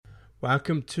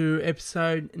Welcome to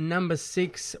episode number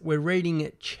 6. We're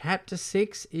reading chapter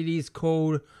 6. It is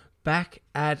called Back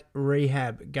at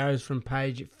Rehab. It goes from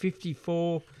page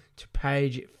 54 to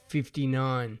page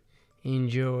 59.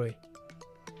 Enjoy.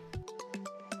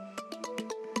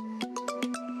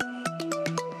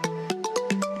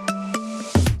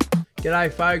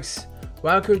 G'day folks.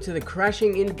 Welcome to the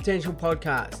Crashing Into Potential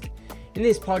podcast. In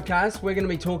this podcast, we're going to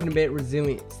be talking about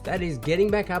resilience. That is getting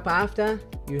back up after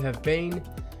you have been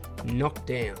knocked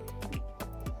down.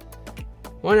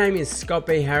 My name is Scott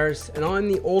B. Harris and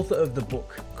I'm the author of the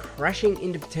book Crashing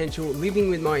Into Potential,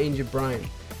 Living with My Injured Brain.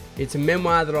 It's a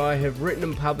memoir that I have written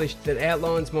and published that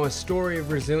outlines my story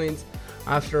of resilience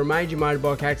after a major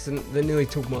motorbike accident that nearly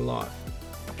took my life.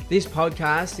 This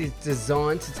podcast is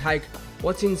designed to take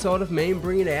what's inside of me and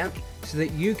bring it out so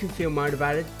that you can feel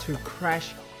motivated to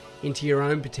crash into your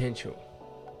own potential.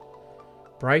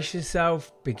 Brace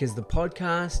yourself because the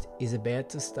podcast is about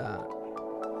to start.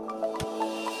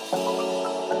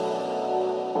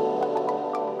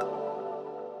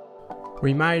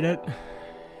 We made it.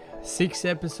 6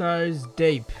 episodes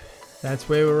deep. That's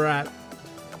where we're at.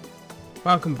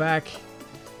 Welcome back.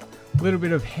 A little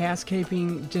bit of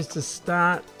housekeeping just to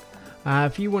start.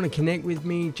 If you want to connect with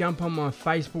me, jump on my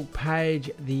Facebook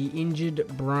page, The Injured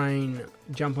Brain.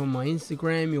 Jump on my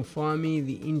Instagram, you'll find me,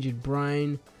 The Injured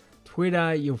Brain.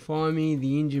 Twitter, you'll find me,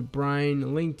 The Injured Brain.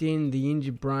 LinkedIn, The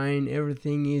Injured Brain.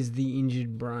 Everything is The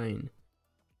Injured Brain.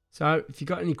 So, if you've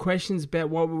got any questions about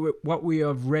what we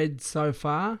have read so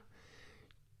far,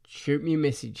 shoot me a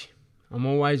message. I'm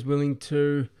always willing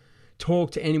to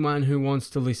talk to anyone who wants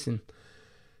to listen.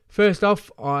 First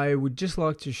off, I would just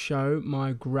like to show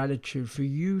my gratitude for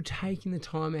you taking the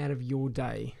time out of your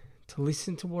day to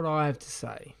listen to what I have to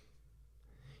say.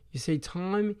 You see,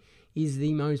 time is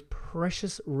the most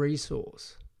precious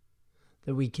resource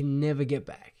that we can never get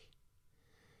back.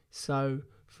 So,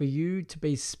 for you to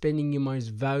be spending your most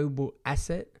valuable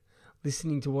asset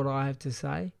listening to what I have to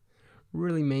say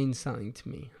really means something to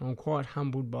me. I'm quite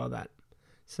humbled by that.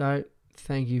 So,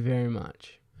 thank you very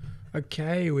much.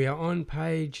 Okay, we are on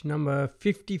page number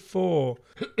 54.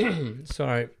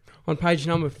 Sorry, on page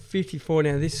number 54.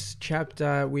 Now, this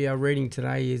chapter we are reading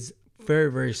today is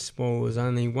very, very small. There's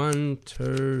only 1,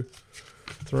 2,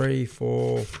 3,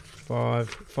 4,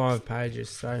 5 pages.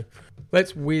 So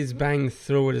let's whiz bang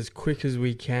through it as quick as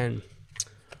we can.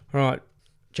 All right,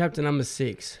 chapter number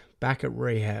 6, Back at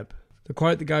Rehab. The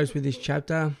quote that goes with this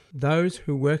chapter: "Those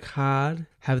who work hard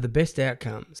have the best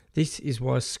outcomes. This is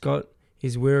why Scott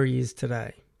is where he is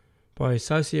today," by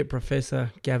Associate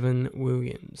Professor Gavin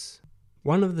Williams.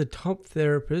 One of the top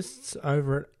therapists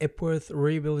over at Epworth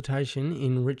Rehabilitation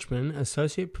in Richmond,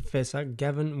 Associate Professor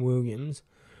Gavin Williams,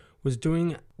 was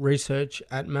doing research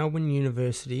at Melbourne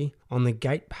University on the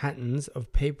gait patterns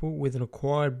of people with an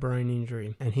acquired brain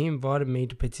injury, and he invited me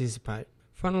to participate.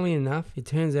 Funnily enough, it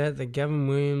turns out that Gavin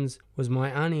Williams was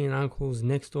my auntie and uncle's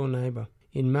next door neighbour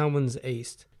in Melbourne's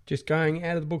east. Just going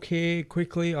out of the book here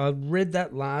quickly, I read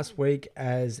that last week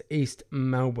as East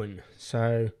Melbourne.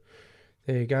 So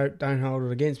there you go, don't hold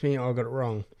it against me, I got it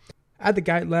wrong. At the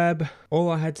gait lab, all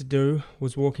I had to do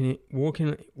was walk in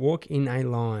a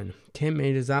line, 10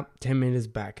 metres up, 10 metres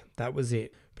back. That was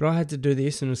it. But I had to do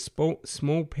this in a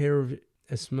small pair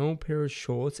of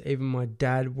shorts even my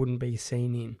dad wouldn't be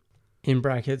seen in. In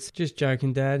brackets, just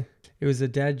joking, Dad. It was a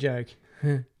dad joke.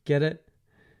 Get it?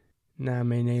 Nah,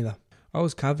 me neither. I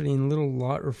was covered in little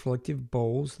light reflective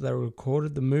balls that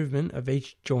recorded the movement of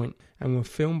each joint and were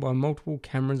filmed by multiple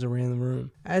cameras around the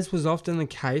room. As was often the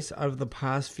case over the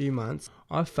past few months,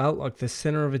 I felt like the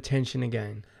centre of attention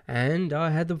again, and I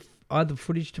had the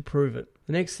footage to prove it.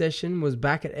 The next session was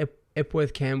back at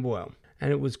Epworth Camberwell,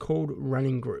 and it was called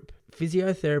Running Group.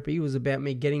 Physiotherapy was about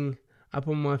me getting up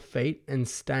on my feet and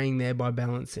staying there by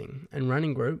balancing, and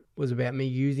Running Group was about me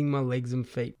using my legs and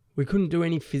feet. We couldn't do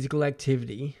any physical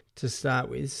activity to start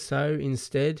with, so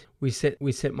instead we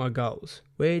set my goals.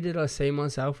 Where did I see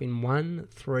myself in 1,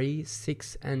 3,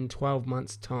 6 and 12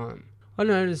 months time? I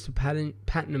noticed a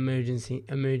pattern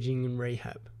emerging in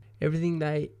rehab. Everything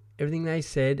they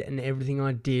said and everything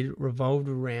I did revolved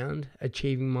around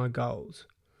achieving my goals.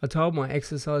 I told my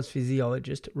exercise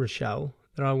physiologist, Rochelle,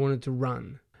 that I wanted to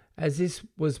run. As this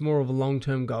was more of a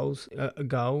long-term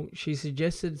goal, she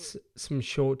suggested some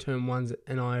short-term ones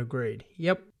and I agreed.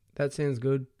 Yep, that sounds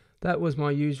good. That was my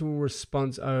usual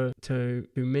response to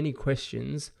many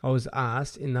questions I was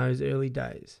asked in those early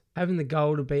days. Having the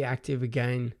goal to be active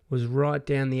again was right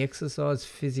down the exercise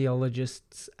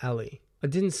physiologist's alley. I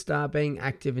didn't start being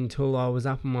active until I was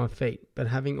up on my feet, but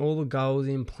having all the goals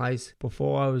in place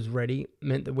before I was ready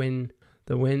meant that when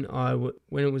that when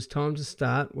it was time to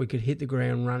start, we could hit the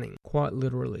ground running, quite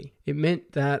literally. It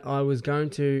meant that I was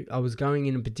going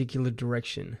in a particular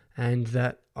direction, and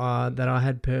that I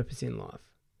had purpose in life.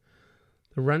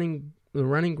 The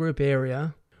running group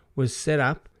area was set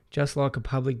up just like a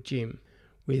public gym,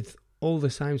 with all the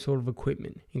same sort of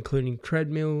equipment, including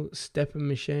treadmill, stepper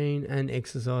machine, and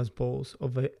exercise balls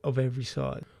of every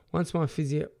size. Once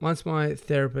my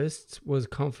therapist was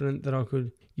confident that I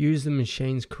could use the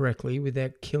machines correctly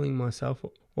without killing myself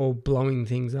or blowing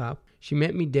things up, she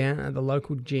met me down at the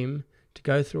local gym to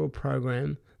go through a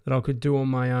program that I could do on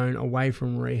my own away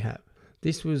from rehab.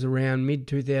 This was around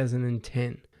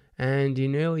mid-2010. And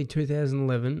in early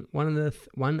 2011, one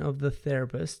of the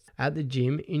therapists at the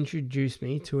gym introduced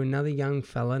me to another young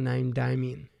fella named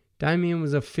Damien. Damien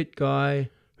was a fit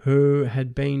guy who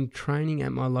had been training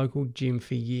at my local gym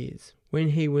for years. When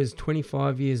he was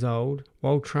 25 years old,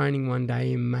 while training one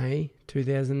day in May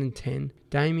 2010,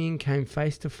 Damien came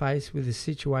face to face with a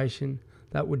situation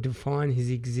that would define his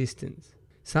existence.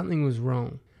 Something was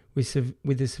wrong.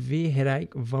 With a severe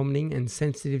headache, vomiting, and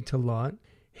sensitive to light,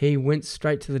 he went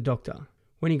straight to the doctor.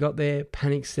 When he got there,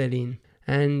 panic set in,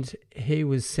 and he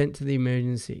was sent to the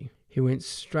emergency. He went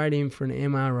straight in for an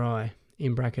MRI,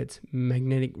 in brackets,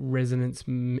 magnetic resonance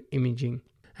imaging,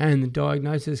 and the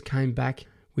diagnosis came back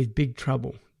with big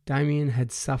trouble. Damien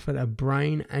had suffered a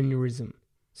brain aneurysm.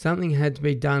 Something had to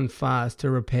be done fast to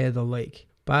repair the leak,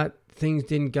 but things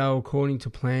didn't go according to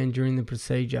plan during the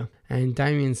procedure, and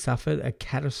Damien suffered a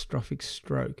catastrophic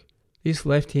stroke. This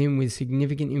left him with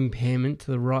significant impairment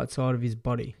to the right side of his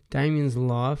body. Damien's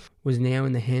life was now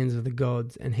in the hands of the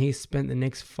gods, and he spent the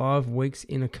next 5 weeks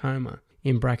in a coma,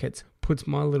 in brackets, puts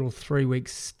my little 3-week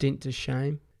stint to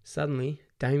shame. Suddenly,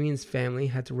 Damien's family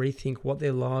had to rethink what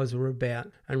their lives were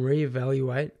about and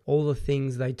reevaluate all the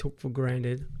things they took for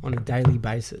granted on a daily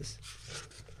basis.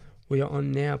 We are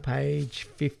on now page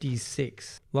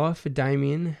 56. Life for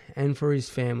Damien and for his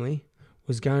family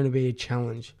was going to be a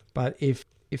challenge, but if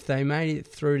they made it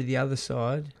through to the other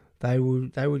side, they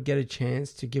would get a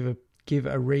chance to give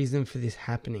a reason for this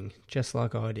happening, just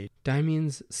like I did.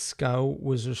 Damien's skull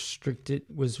was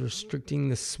restricting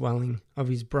the swelling of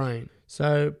his brain,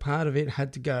 so part of it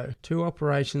had to go. 2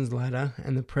 operations later,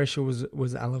 and the pressure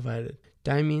was elevated.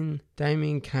 Damien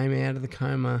came out of the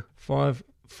coma five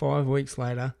weeks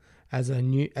later as a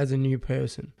new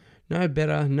person. No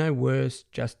better, no worse,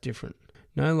 just different.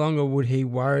 No longer would he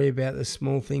worry about the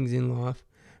small things in life,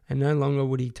 and no longer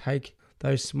would he take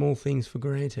those small things for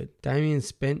granted. Damien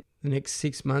spent the next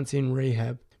 6 months in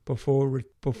rehab before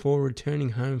returning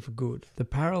home for good. The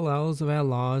parallels of our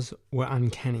lives were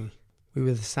uncanny. We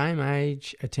were the same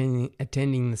age,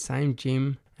 attending the same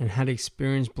gym, and had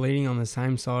experienced bleeding on the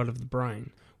same side of the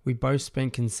brain. We both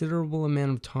spent considerable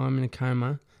amount of time in a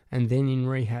coma and then in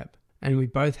rehab, and we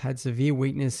both had severe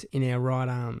weakness in our right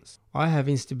arms. I have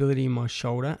instability in my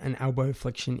shoulder and elbow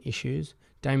flexion issues.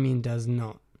 Damien does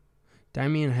not.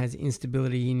 Damien has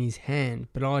instability in his hand,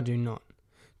 but I do not.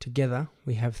 Together,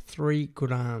 we have 3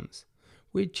 good arms,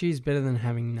 which is better than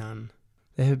having none.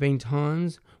 There have been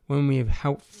times when we have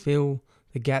helped fill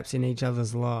the gaps in each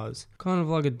other's lives, kind of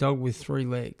like a dog with 3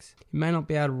 legs. It may not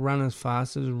be able to run as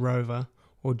fast as Rover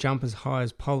or jump as high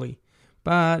as Polly,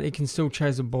 but it can still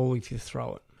chase a ball if you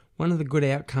throw it. One of the good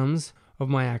outcomes of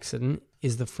my accident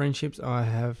is the friendships I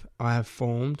have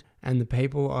formed and the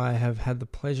people I have had the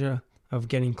pleasure of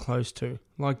getting close to,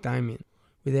 like Damien.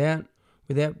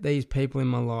 Without these people in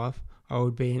my life, I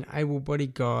would be an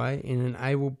able-bodied guy in an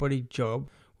able-bodied job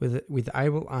with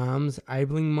able arms,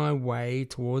 abling my way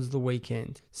towards the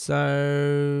weekend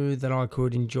so that I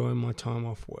could enjoy my time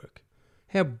off work.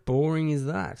 How boring is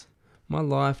that? My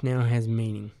life now has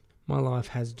meaning. My life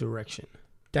has direction.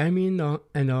 Damien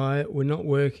and I were not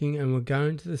working and were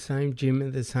going to the same gym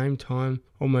at the same time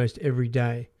almost every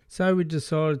day, so we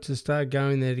decided to start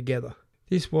going there together.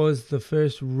 This was the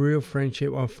first real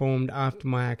friendship I formed after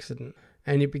my accident,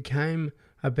 and it became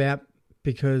about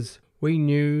because we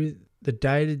knew the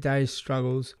day-to-day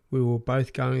struggles we were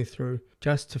both going through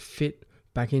just to fit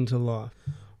back into life.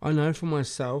 I know for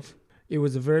myself, it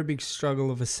was a very big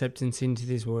struggle of acceptance into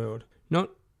this world. Not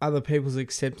other people's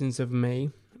acceptance of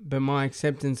me, but my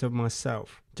acceptance of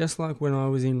myself. Just like when I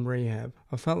was in rehab,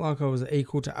 I felt like I was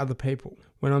equal to other people.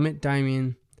 When I met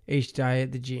Damien each day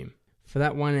at the gym, for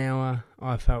that 1 hour,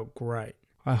 I felt great.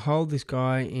 I hold this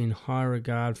guy in high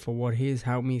regard for what he has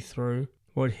helped me through,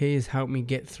 what he has helped me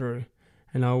get through,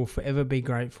 and I will forever be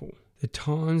grateful. The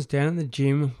times down at the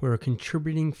gym were a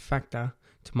contributing factor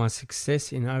to my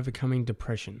success in overcoming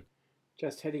depression.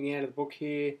 Just heading out of the book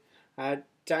here. Me and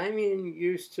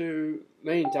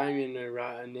Damien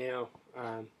are now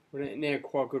we're now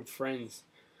quite good friends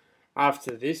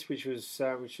after this, which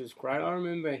was great. I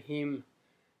remember him.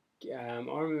 I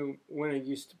remember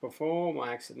before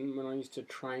my accident, when I used to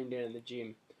train down at the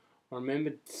gym. I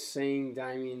remember seeing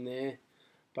Damien there,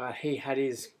 but he had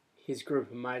his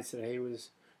group of mates that he was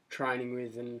training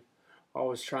with, and I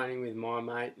was training with my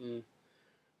mate, and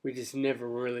we just never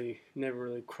really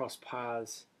crossed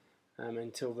paths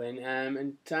until then.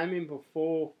 And Damien,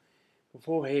 before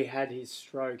he had his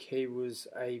stroke, he was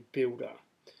a builder,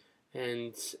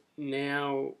 and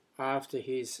now after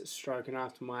his stroke and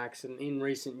after my accident in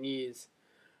recent years,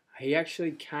 he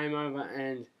actually came over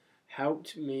and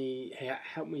helped me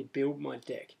build my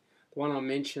deck. The one I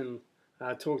mentioned,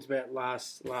 talked about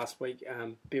last week,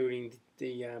 building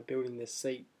the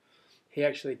seat. He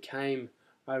actually came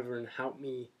over and helped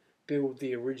me build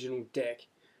the original deck,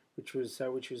 which was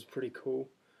pretty cool.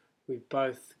 We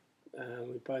both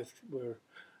were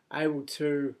able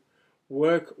to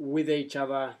work with each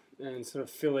other and sort of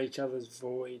fill each other's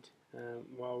void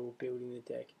while we were building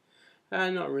the deck.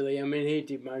 Not really. I mean, he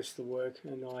did most of the work,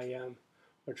 and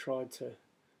I tried to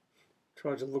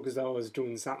look as though I was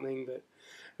doing something, but it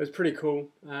was pretty cool.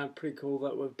 Pretty cool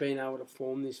that we've been able to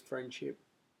form this friendship.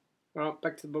 All right,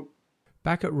 back to the book.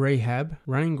 Back at rehab,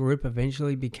 running group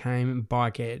eventually became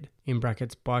Bike Ed, in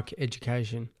brackets Bike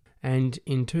Education, and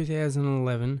in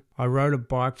 2011 I rode a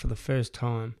bike for the first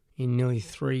time in nearly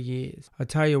 3 years. I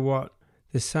tell you what,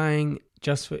 the saying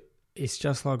it's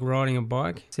just like riding a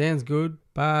bike sounds good,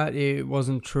 but it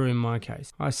wasn't true in my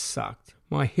case. I sucked.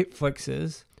 My hip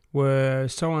flexors were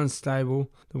so unstable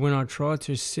that when I tried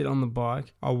to sit on the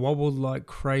bike, I wobbled like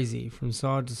crazy from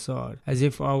side to side, as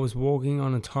if I was walking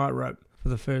on a tightrope for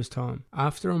the first time.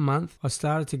 After a month, I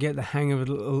started to get the hang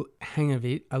of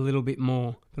it a little bit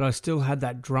more, but I still had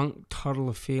that drunk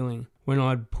toddler feeling when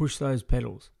I'd push those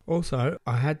pedals. Also,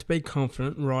 I had to be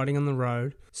confident riding on the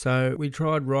road, so we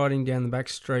tried riding down the back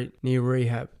street near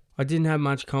rehab. I didn't have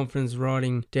much confidence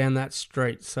riding down that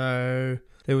street, so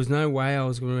there was no way I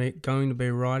was going to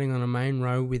be riding on a main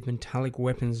road with metallic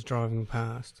weapons driving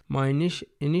past. My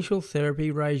initial therapy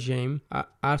regime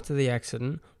after the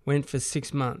accident went for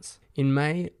 6 months. In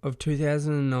May of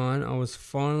 2009, it was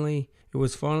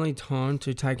finally time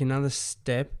to take another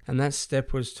step, and that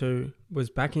step was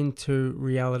back into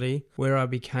reality, where I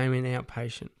became an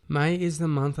outpatient. May is the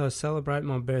month I celebrate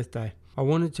my birthday. I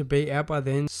wanted to be out by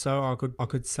then so I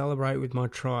could celebrate with my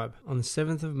tribe. On the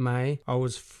 7th of May, I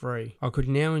was free. I could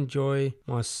now enjoy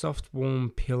my soft, warm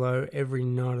pillow every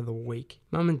night of the week.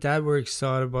 Mum and Dad were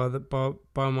excited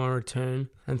by my return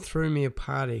and threw me a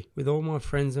party with all my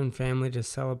friends and family to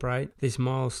celebrate this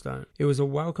milestone. It was a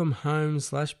welcome home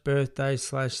 / birthday /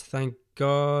 thank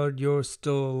God you're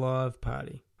still alive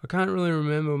party. I can't really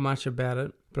remember much about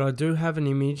it, but I do have an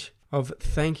image of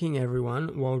thanking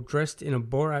everyone while dressed in a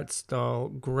Borat-style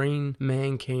green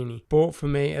mankini bought for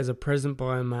me as a present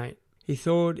by a mate. He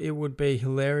thought it would be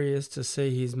hilarious to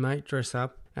see his mate dress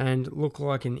up and look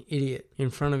like an idiot in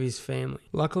front of his family.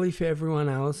 Luckily for everyone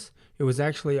else, it was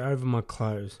actually over my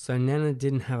clothes, so Nana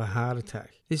didn't have a heart attack.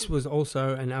 This was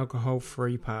also an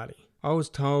alcohol-free party. I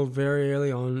was told very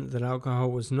early on that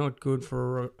alcohol was not good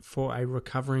for a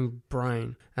recovering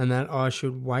brain, and that I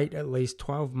should wait at least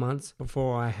 12 months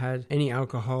before I had any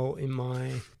alcohol in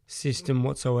my system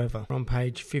whatsoever. On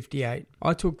page 58.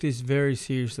 I took this very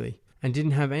seriously and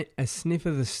didn't have a sniff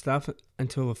of the stuff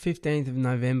until the 15th of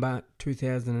November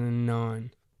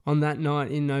 2009. On that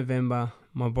night in November,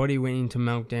 my body went into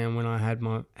meltdown when I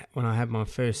had my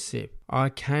first sip. I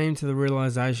came to the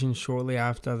realization shortly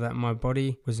after that my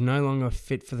body was no longer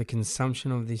fit for the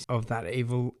consumption of that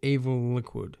evil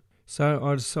liquid. So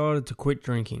I decided to quit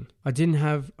drinking. I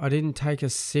didn't take a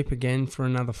sip again for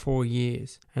another 4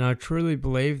 years, and I truly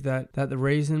believe that the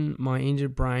reason my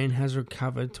injured brain has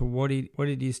recovered to what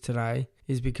it is today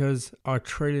is because I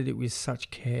treated it with such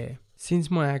care.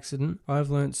 Since my accident, I've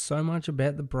learnt so much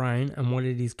about the brain and what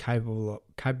it is capable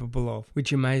of,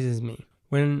 which amazes me.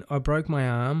 When I broke my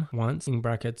arm once, in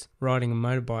brackets, riding a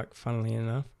motorbike, funnily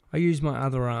enough, I used my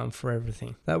other arm for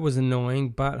everything. That was annoying,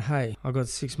 but hey, I got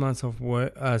 6 weeks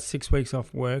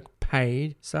off work,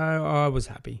 paid, so I was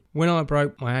happy. When I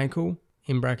broke my ankle,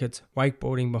 in brackets,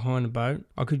 wakeboarding behind a boat,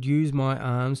 I could use my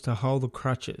arms to hold the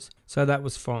crutches, so that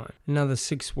was fine. Another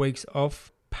 6 weeks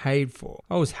off, paid for.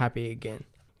 I was happy again.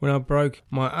 When I broke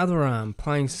my other arm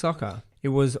playing soccer, it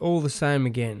was all the same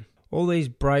again. All these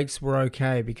breaks were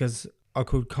okay because I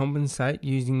could compensate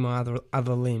using my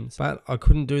other limbs, but I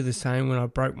couldn't do the same when I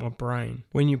broke my brain.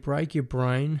 When you break your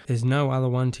brain, there's no other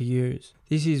one to use.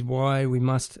 This is why we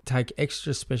must take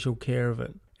extra special care of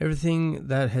it. Everything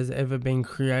that has ever been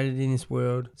created in this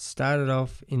world started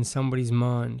off in somebody's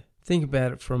mind. Think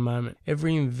about it for a moment.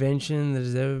 Every invention that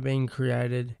has ever been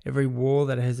created, every war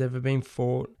that has ever been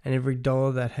fought, and every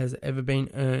dollar that has ever been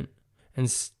earned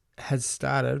and has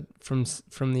started from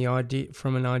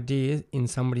an idea in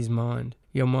somebody's mind.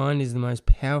 Your mind is the most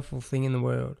powerful thing in the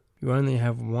world. You only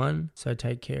have one, so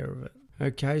take care of it.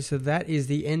 Okay, so that is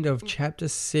the end of chapter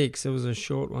 6. It was a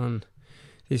short one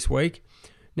this week.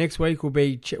 Next week will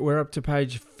be, we're up to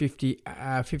page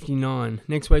 59.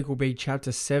 Next week will be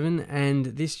chapter 7, and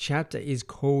this chapter is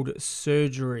called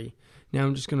Surgery. Now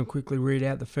I'm just going to quickly read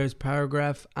out the first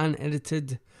paragraph,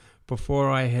 unedited, before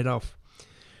I head off.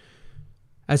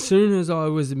 As soon as I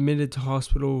was admitted to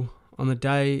hospital on the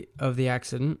day of the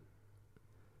accident,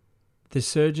 the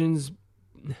surgeons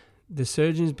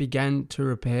began to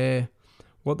repair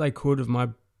what they could of my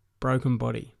broken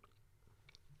body.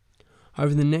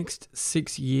 Over the next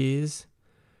 6 years,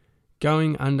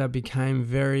 going under became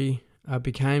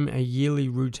a yearly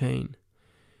routine.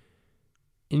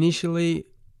 Initially,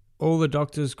 all the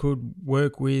doctors could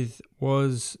work with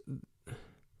was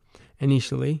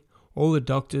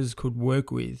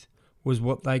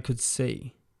what they could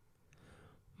see.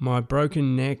 My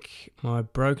broken neck, my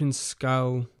broken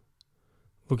skull,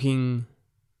 and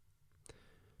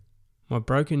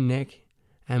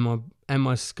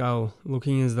my skull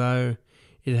looking as though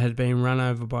it had been run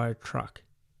over by a truck.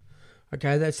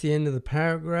 Okay, that's the end of the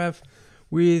paragraph.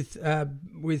 With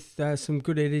some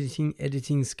good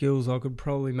editing skills, I could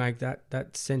probably make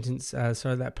that sentence,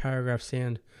 that paragraph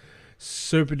sound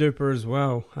super duper as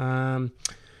well.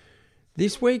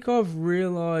 This week I've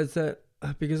realised that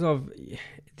because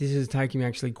this is taking me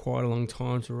actually quite a long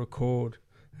time to record.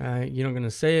 You're not going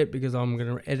to see it because I'm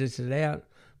going to edit it out,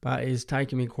 but it's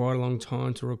taken me quite a long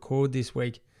time to record this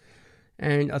week.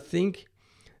 And I think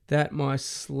that my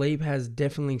sleep has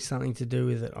definitely something to do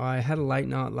with it. I had a late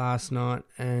night last night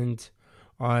and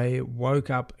I woke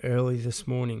up early this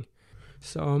morning.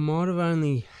 So I might have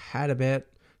only had about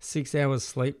 6 hours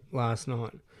sleep last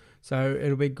night. So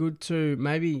it'll be good to,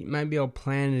 maybe I'll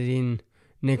plan it in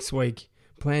next week.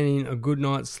 Plan in a good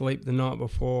night's sleep the night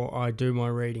before I do my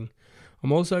reading.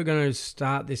 I'm also going to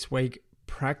start this week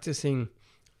practicing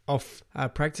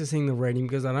the reading,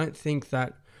 because I don't think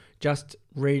that just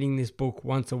reading this book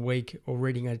once a week or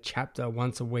reading a chapter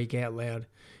once a week out loud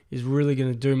is really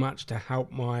going to do much to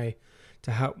help me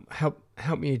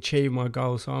achieve my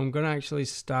goal. So I'm going to actually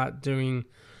start doing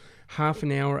half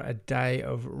an hour a day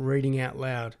of reading out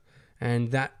loud,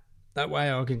 and that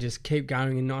way I can just keep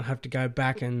going and not have to go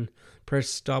back and press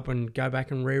stop and go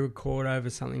back and re-record over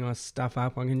something I stuff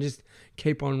up. I can just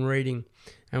keep on reading,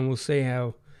 and we'll see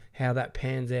how that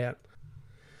pans out.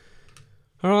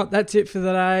 Alright, that's it for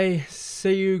today.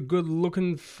 See you good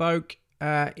looking folk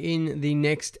in the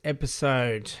next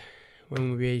episode when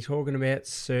we'll be talking about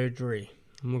surgery.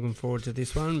 I'm looking forward to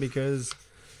this one because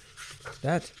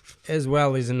that as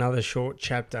well is another short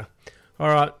chapter.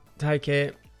 Alright, take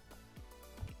care.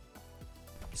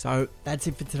 So that's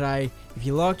it for today. If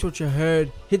you liked what you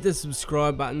heard, hit the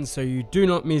subscribe button so you do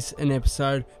not miss an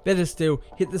episode. Better still,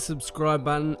 hit the subscribe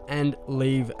button and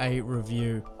leave a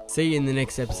review. See you in the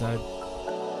next episode.